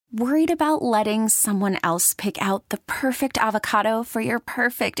Worried about letting someone else pick out the perfect avocado for your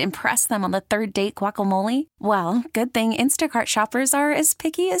perfect impress them on the third date guacamole? Well, good thing Instacart shoppers are as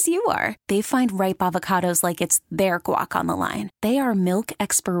picky as you are. They find ripe avocados like it's their guac on the line. They are milk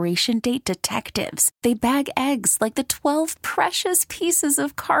expiration date detectives. They bag eggs like the 12 precious pieces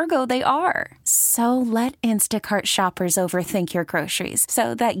of cargo they are. So let Instacart shoppers overthink your groceries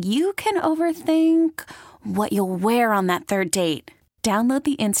so that you can overthink what you'll wear on that third date. Download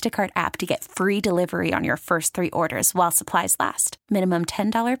the Instacart app to get free delivery on your first 3 orders while supplies last. Minimum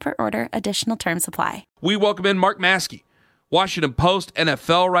 $10 per order. Additional terms apply. We welcome in Mark Maske, Washington Post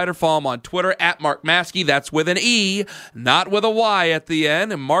NFL writer. Follow him on Twitter at Mark Maske. That's with an E, not with a Y at the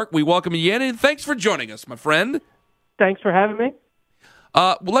end. And Mark, we welcome you in, and thanks for joining us, my friend. Thanks for having me.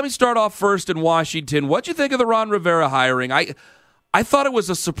 Well, let me start off first in Washington. What'd you think of the Ron Rivera hiring? I thought it was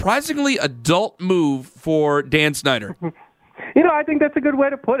a surprisingly adult move for Dan Snyder. I think that's a good way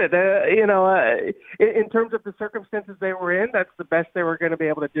to put it. In terms of the circumstances they were in, that's the best they were going to be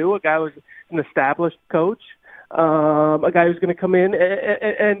able to do. A guy who's an established coach, a guy who's going to come in,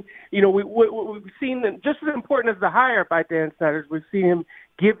 and we've seen that just as important as the hire by Dan Snyder, we've seen him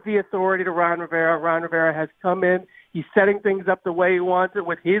give the authority to Ron Rivera. Ron Rivera has come in. He's setting things up the way he wants it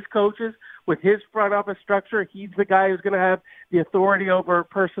with his coaches, with his front office structure. He's the guy who's going to have the authority over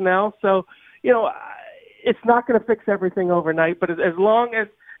personnel. So, it's not going to fix everything overnight, but as long as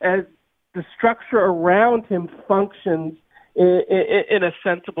the structure around him functions in a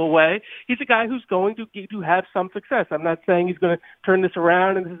sensible way, he's a guy who's going to have some success. I'm not saying he's going to turn this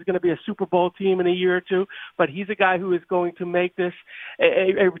around and this is going to be a Super Bowl team in a year or two, but he's a guy who is going to make this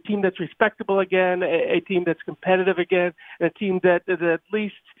a team that's respectable again, a team that's competitive again, and a team that at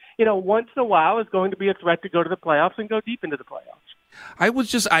least, once in a while is going to be a threat to go to the playoffs and go deep into the playoffs.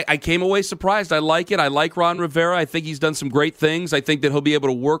 I came away surprised. I like it. I like Ron Rivera. I think he's done some great things. I think that he'll be able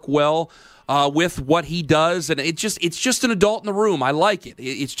to work well with what he does, and it's just an adult in the room. I like it.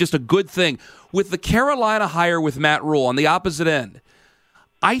 It's just a good thing. With the Carolina hire with Matt Rule on the opposite end,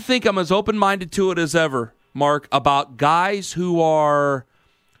 I think I'm as open-minded to it as ever, Mark, about guys who are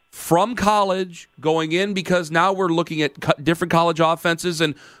from college going in, because now we're looking at different college offenses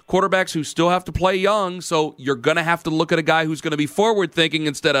and quarterbacks who still have to play young, so you're going to have to look at a guy who's going to be forward-thinking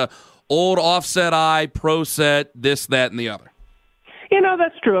instead of old offset eye, pro set, this, that, and the other.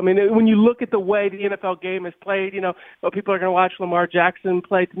 That's true. I mean, when you look at the way the NFL game is played, people are going to watch Lamar Jackson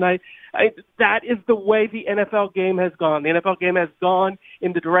play tonight. That is the way the NFL game has gone. The NFL game has gone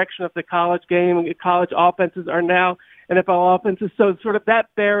in the direction of the college game. College offenses are now NFL offenses. So sort of that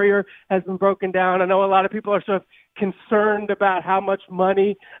barrier has been broken down. I know a lot of people are sort of concerned about how much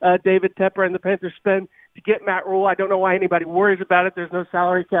money David Tepper and the Panthers spend to get Matt Rule. I don't know why anybody worries about it. There's no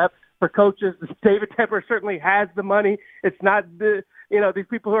salary cap for coaches. David Tepper certainly has the money. It's not these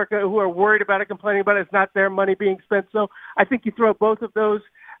people who are worried about it, complaining about it. It's not their money being spent. So I think you throw both of those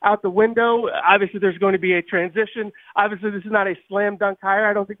out the window. Obviously, there's going to be a transition. Obviously, this is not a slam dunk hire.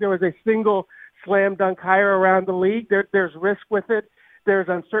 I don't think there was a single slam dunk hire around the league. There's risk with it. There's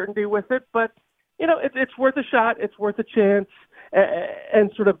uncertainty with it. But, it's worth a shot. It's worth a chance.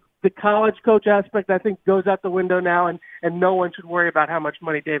 And sort of the college coach aspect, I think, goes out the window now, and no one should worry about how much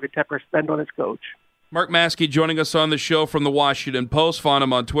money David Tepper spent on his coach. Mark Maske joining us on the show from the Washington Post. Find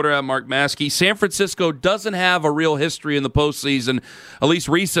him on Twitter at Mark Maske. San Francisco doesn't have a real history in the postseason, at least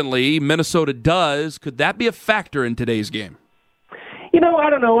recently. Minnesota does. Could that be a factor in today's game? I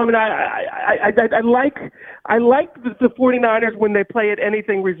don't know. I mean, I like the 49ers when they play at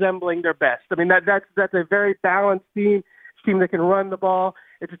anything resembling their best. I mean, that's a very balanced team. It's a team that can run the ball.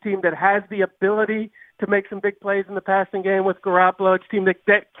 It's a team that has the ability to make some big plays in the passing game with Garoppolo. It's a team that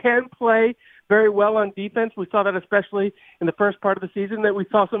can play very well on defense. We saw that especially in the first part of the season, that we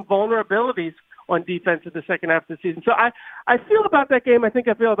saw some vulnerabilities on defense in the second half of the season. So I feel about that game. I think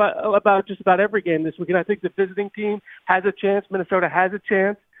I feel about just about every game this weekend. I think the visiting team has a chance. Minnesota has a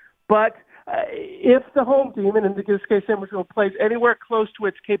chance. But if the home team, and in this case San Francisco, plays anywhere close to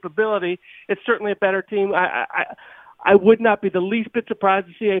its capability, it's certainly a better team. I would not be the least bit surprised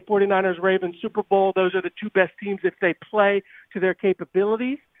to see a 49ers-Ravens Super Bowl. Those are the two best teams if they play to their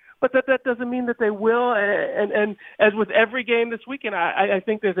capabilities. But that doesn't mean that they will. And as with every game this weekend, I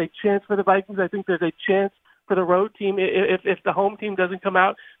think there's a chance for the Vikings. I think there's a chance for the road team if the home team doesn't come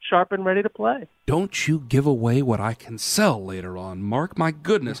out sharp and ready to play. Don't you give away what I can sell later on, Mark. My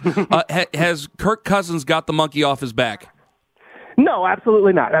goodness. Has Kirk Cousins got the monkey off his back? No,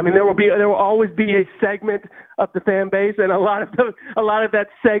 absolutely not. I mean, there will always be a segment of the fan base, and a lot of that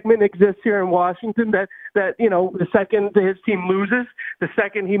segment exists here in Washington. That the second his team loses, the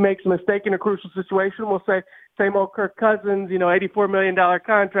second he makes a mistake in a crucial situation, we'll say same old Kirk Cousins, $84 million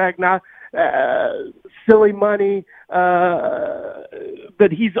contract, not silly money.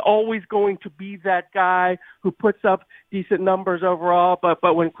 But he's always going to be that guy who puts up decent numbers overall.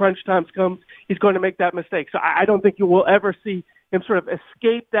 But when crunch times comes, he's going to make that mistake. So I don't think you will ever see him sort of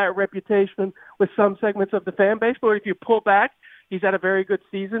escape that reputation with some segments of the fan base. But if you pull back, he's had a very good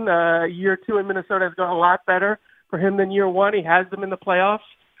season. Year 2 in Minnesota has gone a lot better for him than year 1. He has them in the playoffs.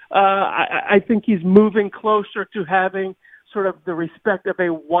 I think he's moving closer to having sort of the respect of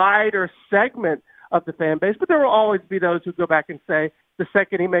a wider segment of the fan base. But there will always be those who go back and say the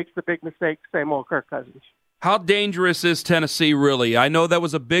second he makes the big mistake, same old Kirk Cousins. How dangerous is Tennessee really? I know that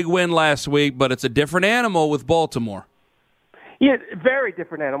was a big win last week, but it's a different animal with Baltimore. Yeah, very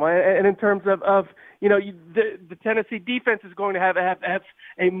different animal. And in terms of the Tennessee defense is going to have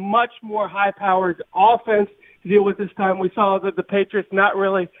a much more high-powered offense to deal with this time. We saw that the Patriots not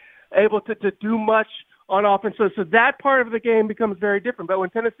really able to do much on offense. So that part of the game becomes very different. But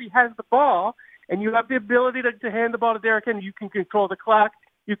when Tennessee has the ball and you have the ability to hand the ball to Derrick Henry, you can control the clock,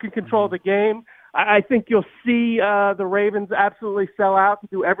 you can control the game. I think you'll see the Ravens absolutely sell out to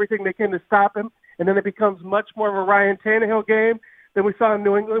do everything they can to stop him. And then it becomes much more of a Ryan Tannehill game than we saw in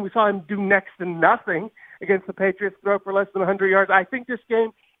New England. We saw him do next to nothing against the Patriots, throw for less than 100 yards. I think this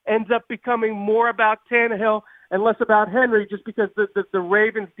game ends up becoming more about Tannehill and less about Henry, just because the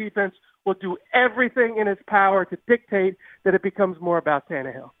Ravens defense will do everything in its power to dictate that it becomes more about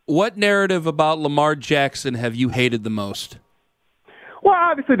Tannehill. What narrative about Lamar Jackson have you hated the most? Well,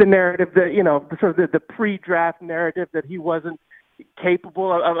 obviously the narrative that, the pre-draft narrative that he wasn't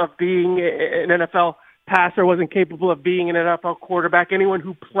capable of being an NFL passer, wasn't capable of being an NFL quarterback. Anyone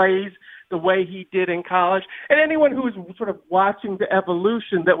who plays the way he did in college, and anyone who's sort of watching the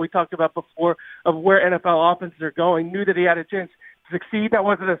evolution that we talked about before of where NFL offenses are going, knew that he had a chance to succeed. That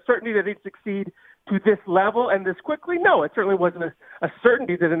wasn't a certainty that he'd succeed to this level and this quickly. No, it certainly wasn't a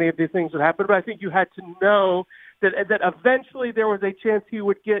certainty that any of these things would happen, but I think you had to know that eventually there was a chance he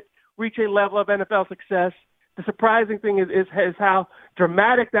would reach a level of NFL success. The surprising thing is how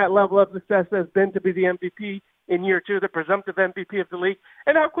dramatic that level of success has been to be the MVP in year 2, the presumptive MVP of the league,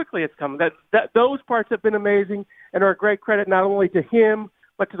 and how quickly it's come. Those parts have been amazing and are a great credit not only to him,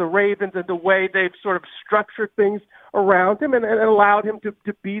 but to the Ravens and the way they've sort of structured things around him and allowed him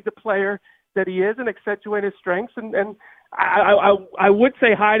to be the player that he is and accentuate his strengths. And I would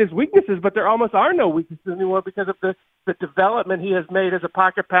say hide his weaknesses, but there almost are no weaknesses anymore because of the development he has made as a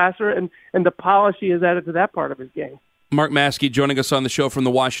pocket passer and the polish he has added to that part of his game. Mark Maske joining us on the show from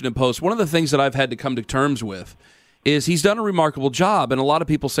the Washington Post. One of the things that I've had to come to terms with is he's done a remarkable job, and a lot of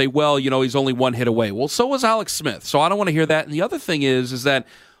people say, well, he's only one hit away. Well, so was Alex Smith, so I don't want to hear that. And the other thing is that,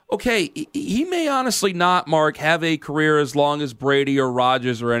 okay, he may honestly not, Mark, have a career as long as Brady or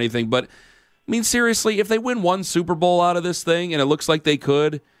Rodgers or anything, but, I mean, seriously, if they win one Super Bowl out of this thing, and it looks like they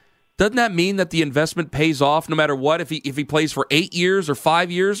could, doesn't that mean that the investment pays off no matter what, if he plays for 8 years or 5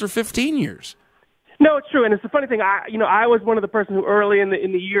 years or 15 years? No, it's true, and it's the funny thing. I was one of the person who early in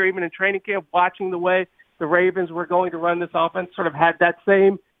the year, even in training camp, watching the way the Ravens were going to run this offense, sort of had that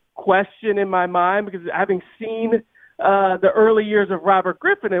same question in my mind because having seen the early years of Robert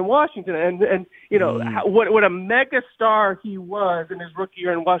Griffin in Washington, and what a mega star he was in his rookie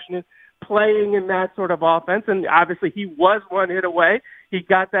year in Washington, playing in that sort of offense, and obviously he was one hit away. He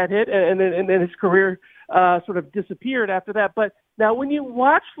got that hit, and then his career sort of disappeared after that. But now, when you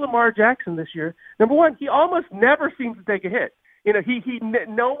watch Lamar Jackson this year, number one, he almost never seems to take a hit.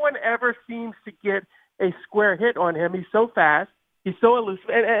 No one ever seems to get a square hit on him. He's so fast. He's so elusive.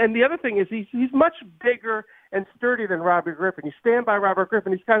 And the other thing is he's much bigger and sturdy than Robert Griffin. You stand by Robert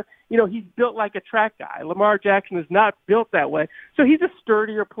Griffin, he's kind of, he's built like a track guy. Lamar Jackson is not built that way. So he's a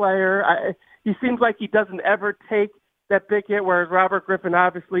sturdier player. He seems like he doesn't ever take that big hit, whereas Robert Griffin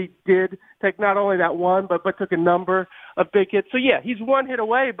obviously did take not only that one, but took a number of big hits. So, yeah, he's one hit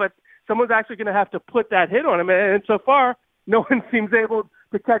away, but someone's actually going to have to put that hit on him. And so far, no one seems able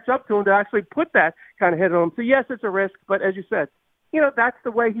to catch up to him to actually put that kind of hit on him. So, yes, it's a risk, but as you said, that's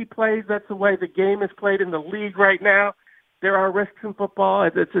the way he plays. That's the way the game is played in the league right now. There are risks in football.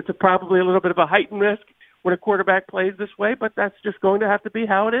 It's probably a little bit of a heightened risk when a quarterback plays this way, but that's just going to have to be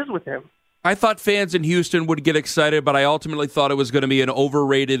how it is with him. I thought fans in Houston would get excited, but I ultimately thought it was going to be an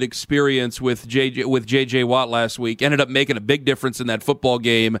overrated experience with J.J. Watt last week. Ended up making a big difference in that football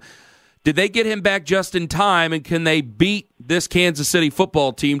game. Did they get him back just in time, and can they beat this Kansas City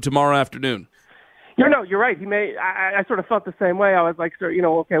football team tomorrow afternoon? No, you're right. I sort of felt the same way. I was like,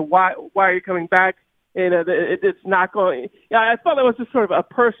 okay, why are you coming back? And it's not going. Yeah, I thought it was just sort of a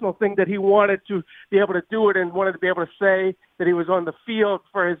personal thing that he wanted to be able to do it and wanted to be able to say that he was on the field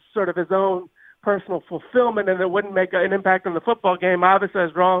for his own personal fulfillment, and it wouldn't make an impact on the football game. Obviously, I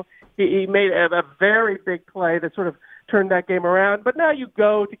was wrong. He made a very big play that sort of turned that game around. But now you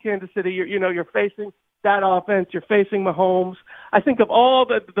go to Kansas City. You're facing that offense. You're facing Mahomes. I think of all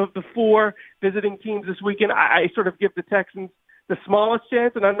the four visiting teams this weekend, I sort of give the Texans the smallest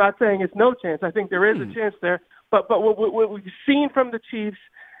chance, and I'm not saying it's no chance. I think there is a chance there. But what we've seen from the Chiefs,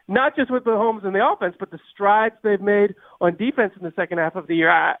 not just with Mahomes in the offense, but the strides they've made on defense in the second half of the year,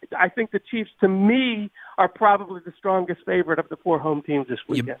 I think the Chiefs, to me, are probably the strongest favorite of the four home teams this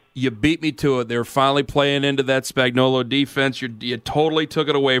weekend. You beat me to it. They're finally playing into that Spagnuolo defense. You totally took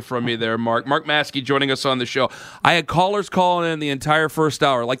it away from me there, Mark. Mark Maske joining us on the show. I had callers calling in the entire first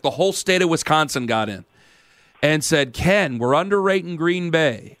hour, like the whole state of Wisconsin got in, and said, Ken, we're underrating Green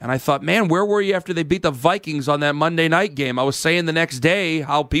Bay. And I thought, man, where were you after they beat the Vikings on that Monday night game? I was saying the next day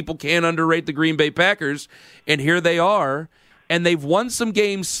how people can't underrate the Green Bay Packers, and here they are. And they've won some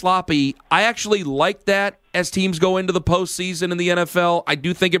games sloppy. I actually like that as teams go into the postseason in the NFL. I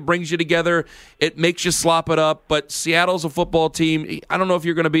do think it brings you together. It makes you slop it up. But Seattle's a football team. I don't know if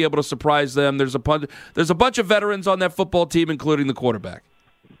you're going to be able to surprise them. There's a bunch of veterans on that football team, including the quarterback.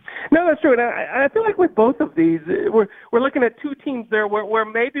 No, that's true. And I feel like with both of these, we're looking at two teams there where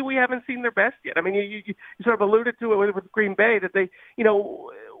maybe we haven't seen their best yet. I mean, you sort of alluded to it with Green Bay that they,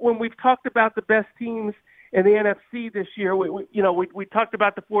 when we've talked about the best teams in the NFC this year, we talked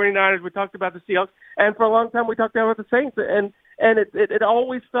about the 49ers, we talked about the Seahawks, and for a long time we talked about the Saints. And it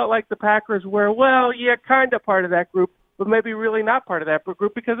always felt like the Packers were, kind of part of that group, but maybe really not part of that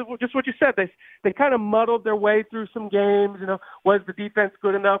group because of just what you said. They kind of muddled their way through some games. Was the defense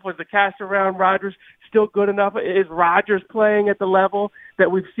good enough? Was the cast around Rodgers still good enough? Is Rodgers playing at the level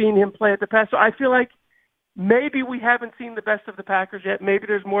that we've seen him play at the past? So I feel like maybe we haven't seen the best of the Packers yet. Maybe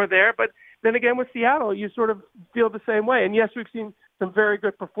there's more there. But then again, with Seattle, you sort of feel the same way. And yes, we've seen some very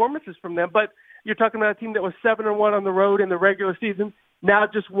good performances from them, but you're talking about a team that was 7-1 on the road in the regular season, now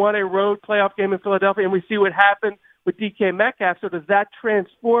just won a road playoff game in Philadelphia, and we see what happened with DK Metcalf. So does that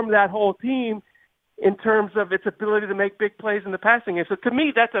transform that whole team in terms of its ability to make big plays in the passing game? So to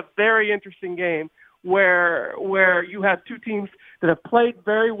me, that's a very interesting game where you have two teams that have played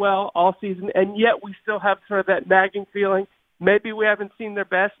very well all season, and yet we still have sort of that nagging feeling. Maybe we haven't seen their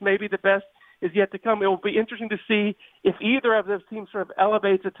best. Maybe the best is yet to come. It will be interesting to see if either of those teams sort of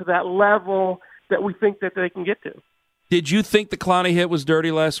elevates it to that level that we think that they can get to. Did you think the Clowney hit was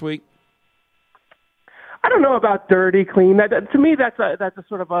dirty last week? I don't know about dirty, clean. To me, that's a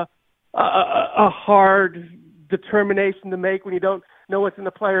sort of a hard determination to make when you don't know what's in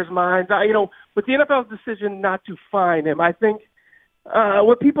the players' minds. With the NFL's decision not to fine him, I think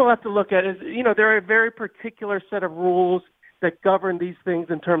what people have to look at is, there are a very particular set of rules that govern these things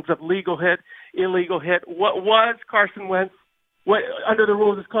in terms of legal hit, illegal hit. What was Carson Wentz? What under the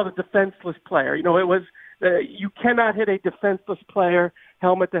rules is called a defenseless player. It was you cannot hit a defenseless player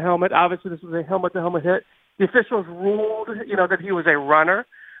helmet to helmet. Obviously, this was a helmet to helmet hit. The officials ruled, that he was a runner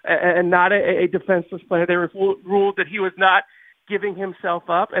and not a defenseless player. They ruled that he was not giving himself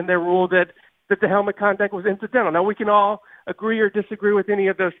up, and they ruled that the helmet contact was incidental. Now, we can all agree or disagree with any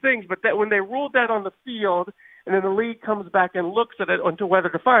of those things, but that when they ruled that on the field, and then the league comes back and looks at it onto whether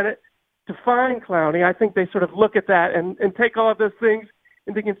to fine Clowney, I think they sort of look at that and take all of those things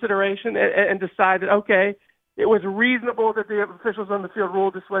into consideration and decide that, okay, it was reasonable that the officials on the field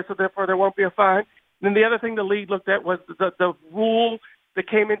ruled this way, so therefore there won't be a fine. And then the other thing the league looked at was the rule that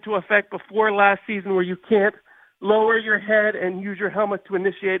came into effect before last season where you can't lower your head and use your helmet to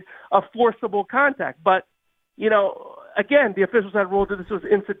initiate a forcible contact. But, again, the officials had ruled that this was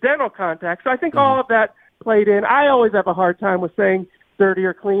incidental contact. So I think all of that played in. I always have a hard time with saying dirty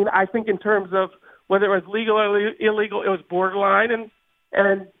or clean. I think in terms of whether it was legal or illegal, it was borderline,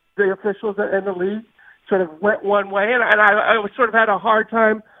 and the officials and the league sort of went one way, and I sort of had a hard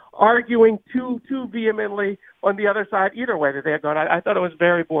time arguing too vehemently on the other side either way that they had gone. I thought it was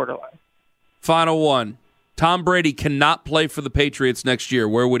very borderline. Final one. Tom Brady cannot play for the Patriots next year.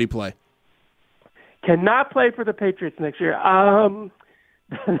 Where would he play? Cannot play for the Patriots next year.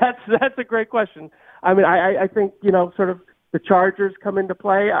 That's a great question. I mean, I think, sort of the Chargers come into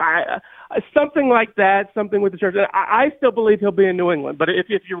play. Something like that, something with the Chargers. I still believe he'll be in New England. But if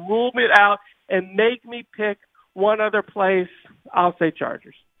you rule me out and make me pick one other place, I'll say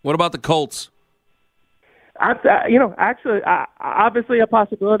Chargers. What about the Colts? Actually, obviously a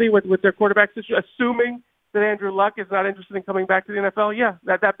possibility with their quarterback situation, assuming that Andrew Luck is not interested in coming back to the NFL. Yeah,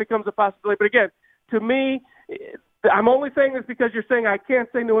 that becomes a possibility. But again, to me, I'm only saying this because you're saying I can't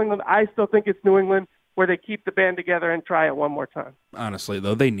say New England. I still think it's New England where they keep the band together and try it one more time. Honestly,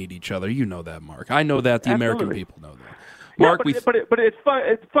 though, they need each other. You know that, Mark. I know that. The Absolutely. American people know that. Mark, yeah, but it's fun.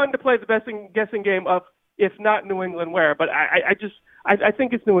 It's fun to play the guessing game of if not New England, where. But I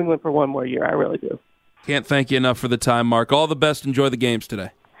think it's New England for one more year. I really do. Can't thank you enough for the time, Mark. All the best. Enjoy the games today.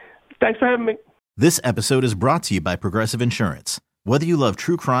 Thanks for having me. This episode is brought to you by Progressive Insurance. Whether you love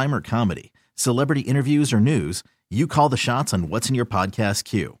true crime or comedy, celebrity interviews or news, you call the shots on what's in your podcast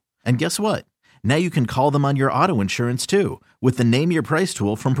queue. And guess what? Now you can call them on your auto insurance too with the Name Your Price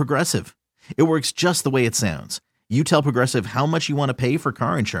tool from Progressive. It works just the way it sounds. You tell Progressive how much you want to pay for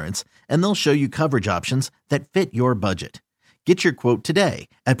car insurance, and they'll show you coverage options that fit your budget. Get your quote today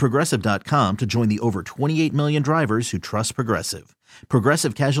at Progressive.com to join the over 28 million drivers who trust Progressive.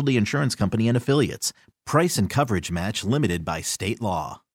 Progressive Casualty Insurance Company and Affiliates. Price and coverage match limited by state law.